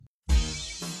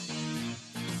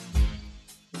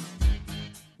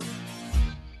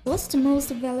What's the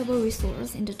most valuable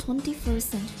resource in the 21st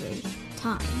century?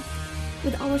 Time.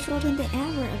 With our shortened than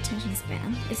ever attention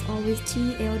span, it's always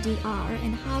TLDR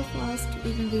and hard for us to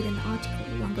even read an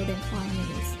article longer than 5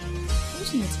 minutes.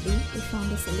 Fortunately, we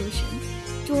found a solution.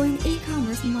 Join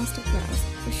eCommerce Masterclass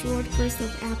for short bursts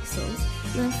of episodes.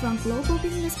 Learn from global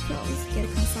business pros, get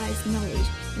concise knowledge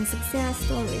and success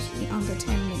stories in under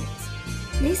 10 minutes.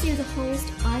 This is the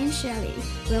host, I am Shelley.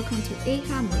 Welcome to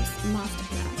eCommerce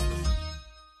Masterclass.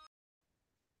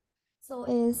 So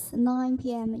it's 9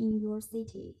 p.m. in your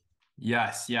city.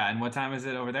 Yes, yeah. And what time is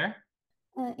it over there?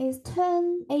 It's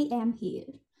 10 a.m. here.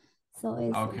 So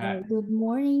it's Okay. good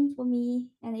morning for me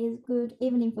and it's good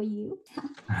evening for you.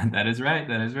 That is right.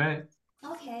 That is right.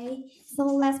 Okay, so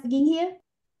let's begin here.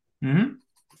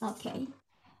 Okay.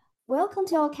 Welcome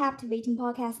to our captivating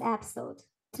podcast episode.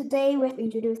 Today, we've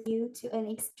introduced you to an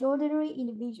extraordinary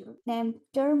individual named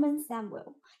German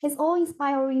Samvel. His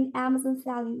awe-inspiring Amazon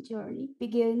selling journey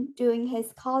began during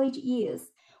his college years,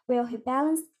 where he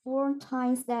balanced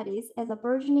full-time studies as a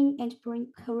burgeoning entrepreneur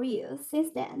career. Since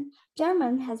then,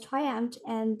 German has triumphed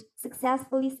and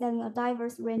successfully selling a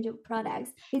diverse range of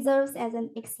products. He serves as an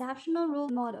exceptional role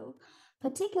model,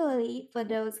 particularly for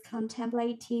those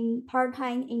contemplating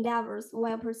part-time endeavors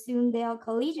while pursuing their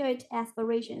collegiate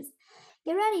aspirations.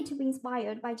 Get ready to be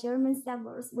inspired by German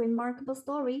Samvel's remarkable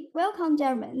story. Welcome,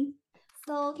 German.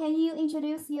 So, can you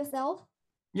introduce yourself?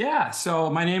 Yeah. So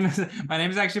my name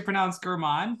is actually pronounced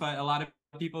German, but a lot of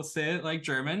people say it like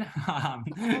German. I'm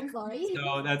sorry.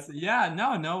 So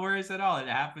no worries at all. It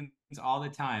happens all the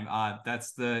time.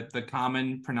 That's the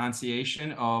common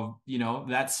pronunciation of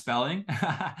that spelling.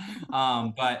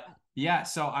 But yeah.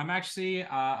 So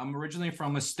I'm originally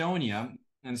from Estonia.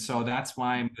 And so that's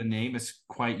why the name is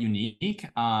quite unique.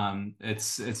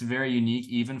 It's very unique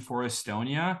even for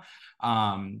Estonia.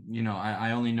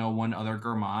 I only know one other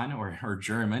German or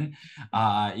German,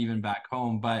 even back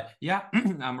home. But yeah,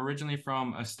 I'm originally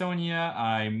from Estonia.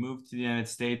 I moved to the United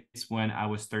States when I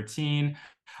was 13.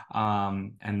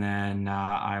 And then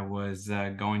I was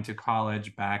going to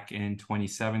college back in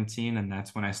 2017, and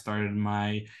that's when I started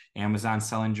my Amazon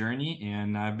selling journey,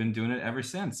 and I've been doing it ever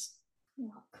since.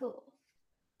 Wow, cool.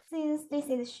 Since this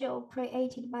is a show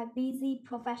created by busy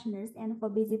professionals and for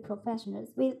busy professionals,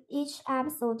 with each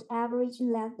episode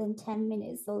averaging less than 10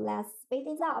 minutes, so let's speed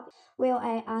this up. Will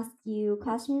I ask you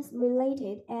questions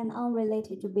related and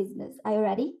unrelated to business? Are you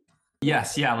ready?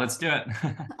 Yes, yeah, let's do it.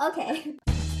 Okay.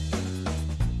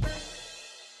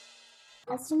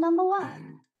 Question number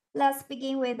one. Let's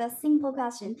begin with a simple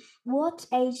question. What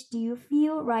age do you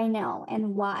feel right now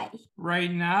and why? Right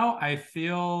now, I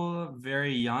feel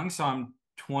very young. So I'm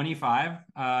 25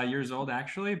 years old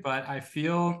actually, but I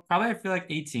feel like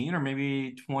 18 or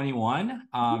maybe 21,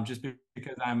 just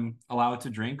because I'm allowed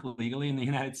to drink legally in the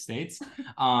United States.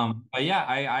 But yeah,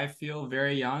 I feel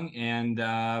very young, and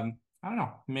I don't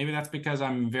know, maybe that's because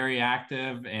I'm very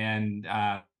active, and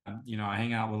I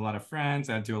hang out with a lot of friends.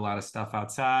 I do a lot of stuff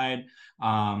outside.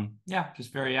 Yeah,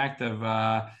 just very active.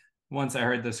 Once I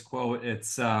heard this quote,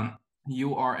 it's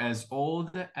you are as old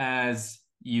as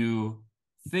you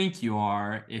think you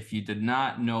are if you did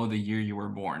not know the year you were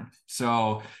born.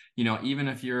 So, even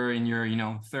if you're in your,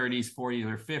 30s,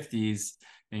 40s, or 50s,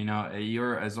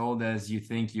 you're as old as you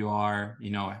think you are,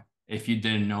 if you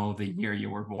didn't know the year you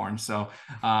were born. So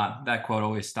that quote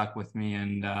always stuck with me.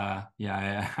 And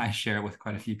yeah, I share it with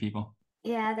quite a few people.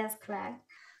 Yeah, that's correct.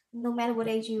 No matter what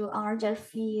age you are, just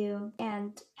feel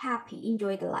and happy,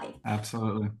 enjoy the life.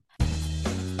 Absolutely.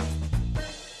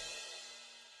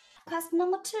 Question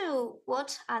number two.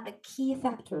 What are the key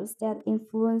factors that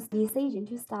influence the decision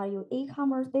to start your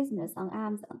e-commerce business on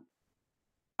Amazon?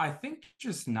 I think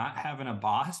just not having a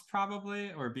boss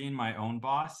probably, or being my own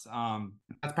boss.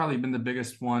 That's probably been the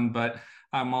biggest one, but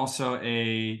I'm also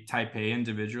a type A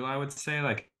individual, I would say.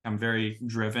 Like, I'm very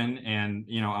driven, and,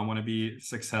 I want to be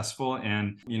successful,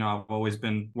 and, I've always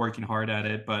been working hard at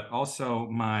it. But also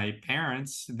my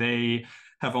parents, they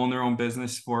have owned their own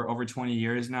business for over 20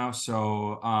 years now.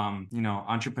 So,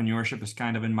 entrepreneurship is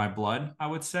kind of in my blood, I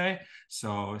would say.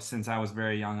 So since I was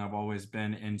very young, I've always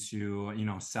been into,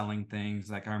 selling things.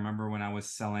 Like, I remember when I was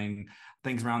selling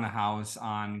things around the house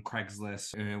on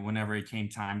Craigslist. Whenever it came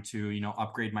time to,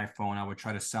 upgrade my phone, I would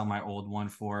try to sell my old one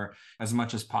for as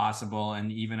much as possible.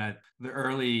 And even at the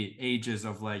early ages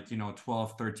of, like,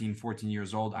 12, 13, 14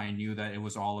 years old, I knew that it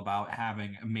was all about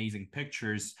having amazing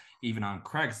pictures, even on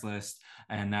Craigslist.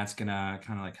 And that's gonna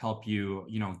kind of like help you,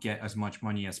 get as much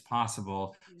money as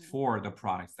possible for the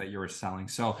products that you're selling.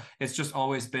 So it's just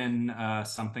always been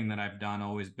something that I've done,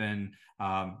 always been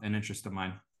an interest of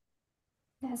mine.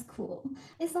 That's cool.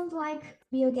 It sounds like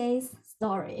Bill Gates'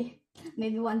 story.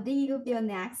 Maybe one day you'll be the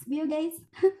next Bill Gates.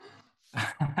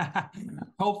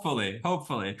 Hopefully.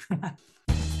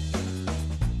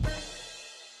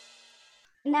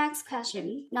 Next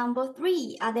question, number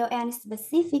three. Are there any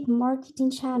specific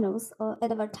marketing channels or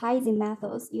advertising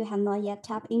methods you have not yet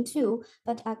tapped into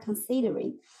but are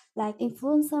considering, like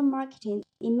influencer marketing,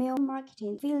 email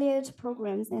marketing, affiliate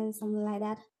programs, and something like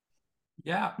that?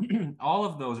 Yeah, all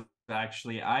of those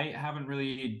actually. I haven't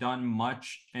really done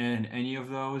much in any of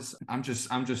those. I'm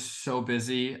just so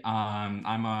busy.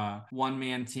 I'm a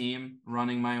one-man team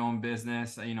running my own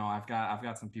business. I've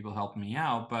got some people helping me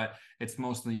out, but it's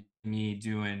mostly me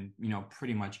doing,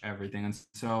 pretty much everything. And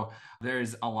so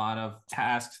there's a lot of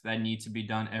tasks that need to be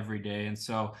done every day. And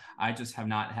so I just have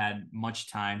not had much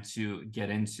time to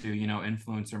get into,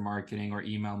 influencer marketing or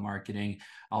email marketing,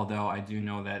 although I do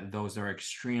know that those are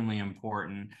extremely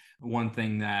important. One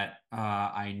thing that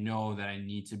I know that I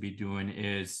need to be doing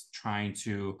is trying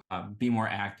to be more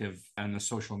active on the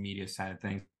social media side of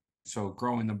things. So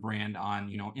growing the brand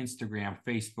on, Instagram,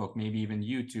 Facebook, maybe even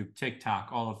YouTube, TikTok,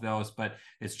 all of those, but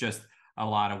it's just a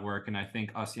lot of work. And I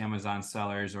think us Amazon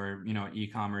sellers or,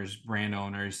 e-commerce brand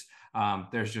owners,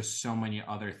 there's just so many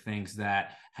other things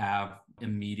that have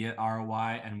immediate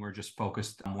ROI, and we're just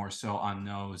focused more so on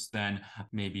those than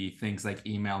maybe things like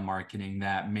email marketing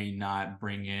that may not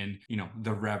bring in,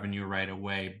 the revenue right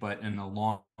away, but in the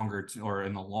or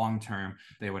in the long term,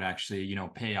 they would actually,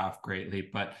 pay off greatly.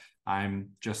 But I'm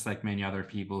just like many other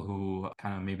people who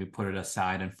kind of maybe put it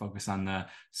aside and focus on the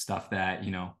stuff that,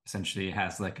 essentially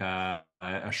has like a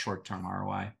short-term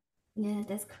ROI. Yeah,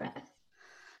 that's correct.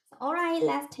 All right,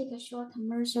 let's take a short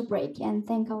commercial break and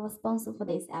thank our sponsor for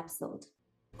this episode.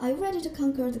 Are you ready to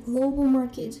conquer the global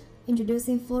market?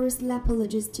 Introducing Forest Leopard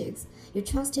Logistics, your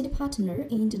trusted partner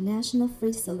in international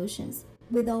freight solutions.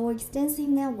 With our extensive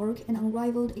network and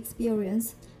unrivaled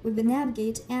experience, we will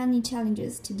navigate any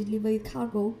challenges to deliver your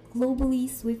cargo globally,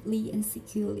 swiftly, and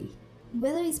securely.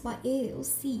 Whether it's by air,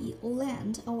 sea, or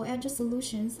land, our agile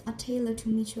solutions are tailored to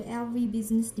meet your every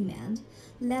business demand.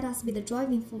 Let us be the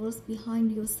driving force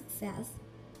behind your success.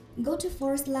 Go to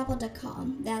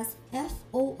forestleopard.com, that's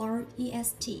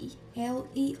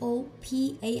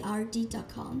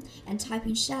FORESTLEOPARD.com, and type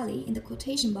in Shelly in the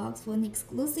quotation box for an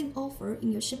exclusive offer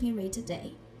in your shipping rate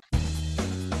today.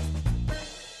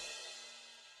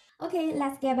 Okay,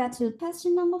 let's get back to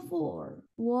question number 4.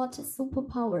 What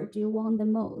superpower do you want the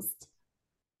most?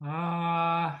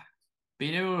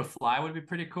 Being able to fly would be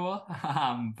pretty cool.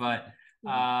 But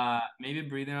maybe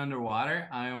breathing underwater.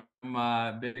 I'm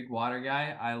a big water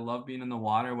guy. I love being in the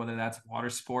water, whether that's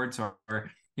water sports or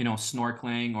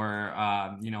snorkeling or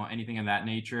anything of that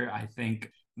nature. I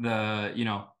think the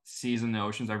seas and the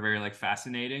oceans are very like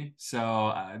fascinating.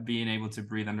 So being able to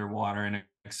breathe underwater and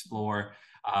explore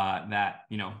that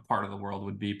part of the world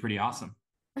would be pretty awesome.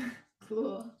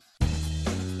 Cool.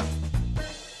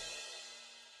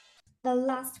 The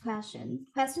last question,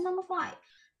 question number 5.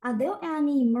 Are there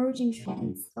any emerging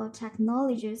trends or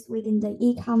technologies within the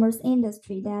e-commerce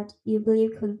industry that you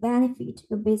believe could benefit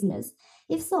your business?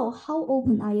 If so, how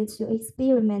open are you to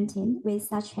experimenting with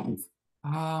such trends?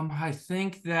 I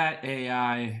think that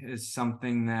AI is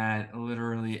something that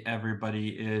literally everybody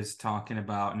is talking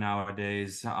about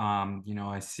nowadays.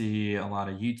 I see a lot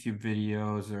of YouTube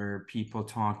videos or people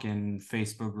talking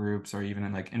Facebook groups or even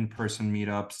in like in-person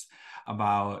meetups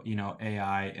about,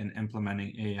 AI and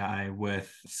implementing AI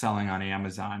with selling on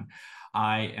Amazon.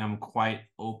 I am quite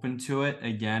open to it.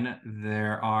 Again,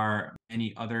 there are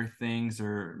many other things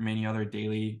or many other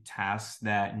daily tasks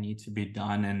that need to be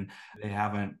done, and they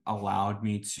haven't allowed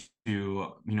me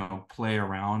to play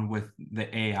around with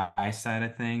the AI side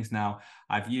of things. Now,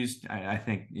 I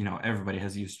think, everybody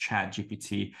has used Chat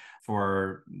GPT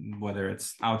for whether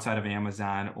it's outside of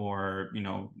Amazon or,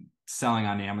 selling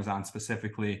on Amazon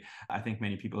specifically. I think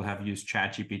many people have used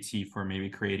ChatGPT for maybe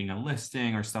creating a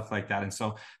listing or stuff like that. And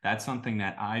so that's something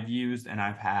that I've used, and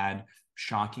I've had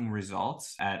shocking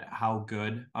results at how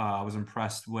good I was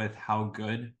impressed with how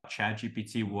good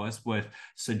ChatGPT was with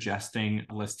suggesting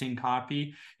listing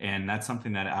copy. And that's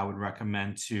something that I would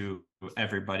recommend to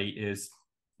everybody is,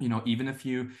 even if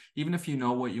you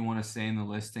know what you want to say in the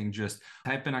listing, just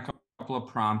type in a couple of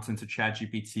prompts into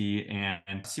ChatGPT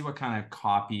and see what kind of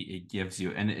copy it gives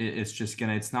you. And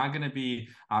it's not gonna be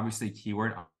obviously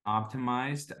keyword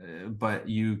optimized, but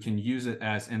you can use it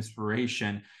as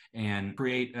inspiration and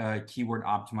create a keyword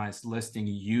optimized listing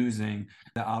using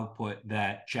the output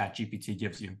that ChatGPT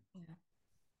gives you.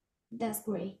 That's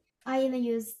great. I even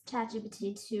use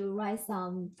ChatGPT to write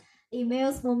some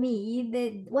emails for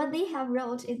me, what they have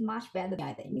wrote is much better,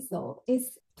 I think. So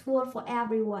it's tool for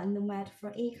everyone, no matter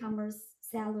for e-commerce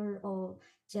seller or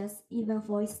just even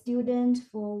for a student,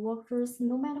 for workers,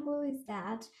 no matter who is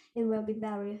that, it will be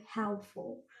very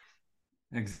helpful.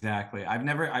 Exactly. I've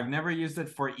never used it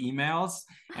for emails,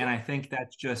 and I think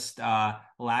that's just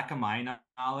lack of my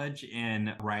knowledge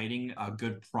in writing a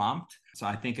good prompt. So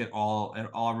I think it all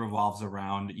revolves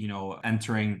around,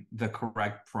 entering the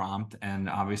correct prompt, and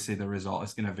obviously the result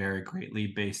is going to vary greatly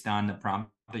based on the prompt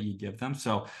that you give them.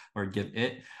 So or give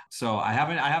it. So I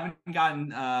haven't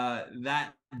gotten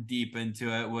that deep into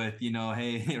it with,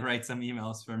 hey, write some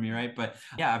emails for me, right? But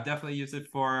yeah, I've definitely used it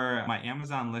for my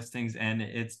Amazon listings, and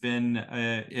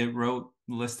it wrote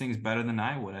listings better than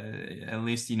I would. At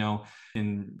least,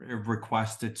 in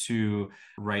requested to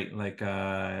write like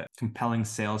a compelling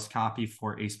sales copy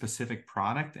for a specific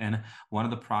product. And one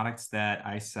of the products that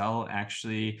I sell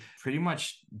actually pretty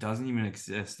much doesn't even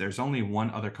exist. There's only one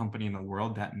other company in the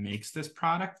world that makes this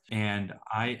product. And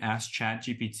I asked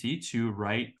ChatGPT to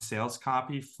write sales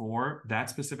copy for that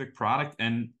specific product,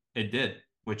 and it did,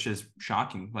 which is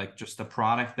shocking. Like just a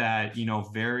product that,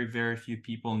 very, very few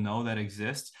people know that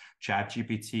exists.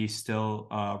 ChatGPT still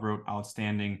wrote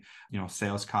outstanding,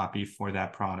 sales copy for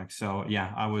that product. So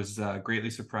yeah, I was greatly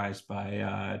surprised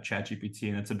by ChatGPT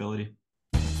and its ability.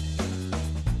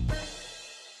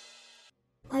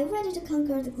 Are you ready to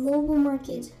conquer the global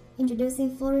market?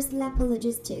 Introducing Forest Lab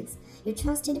Logistics, your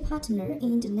trusted partner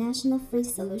in international freight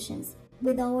solutions.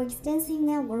 With our extensive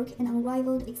network and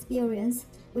unrivaled experience,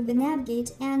 we will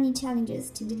navigate any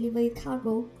challenges to deliver your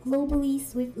cargo globally,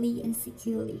 swiftly, and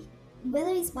securely.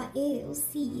 Whether it's by air,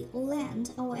 sea, or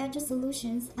land, our agile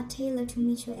solutions are tailored to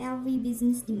meet your every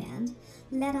business demand.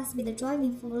 Let us be the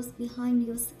driving force behind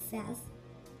your success.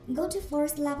 Go to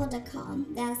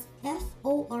forestlevel.com, that's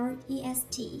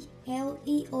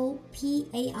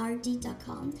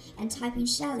FORESTLEOPARD.com, and type in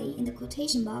Shelly in the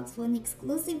quotation box for an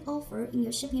exclusive offer in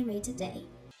your shipping rate today.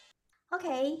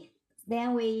 Okay,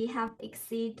 then we have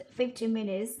exceed 15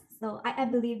 minutes. So I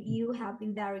believe you have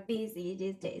been very busy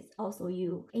these days. Also,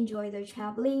 you enjoy the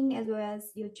traveling as well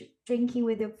as you drinking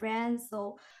with your friends.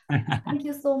 So thank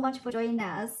you so much for joining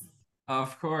us.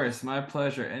 Of course, my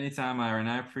pleasure. Anytime, Iron.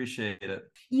 I appreciate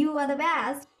it. You are the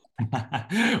best.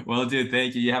 Well, dude,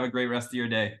 thank you. You have a great rest of your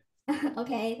day.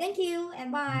 Okay, thank you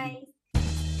and bye.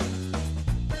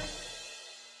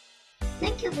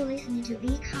 Thank you for listening to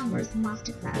eCommerce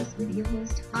Masterclass with your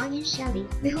host, Aryan Shelley.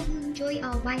 We hope you enjoy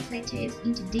our bite-sized tips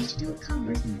into digital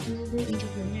commerce and global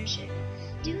entrepreneurship.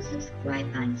 Do subscribe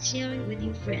and share it with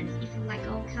your friends if you like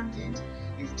our content.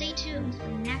 And stay tuned for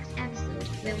the next episode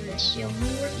where we'll share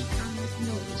more e-commerce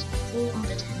knowledge all on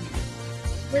the timeline.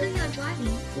 Whether you are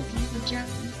driving, cooking, or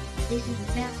jogging, this is the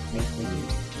best place for you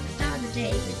to kickstart the day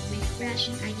with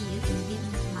refreshing ideas and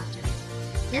business matters.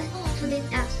 That's all for this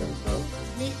episode, folks.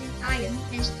 This is Iron,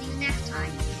 and see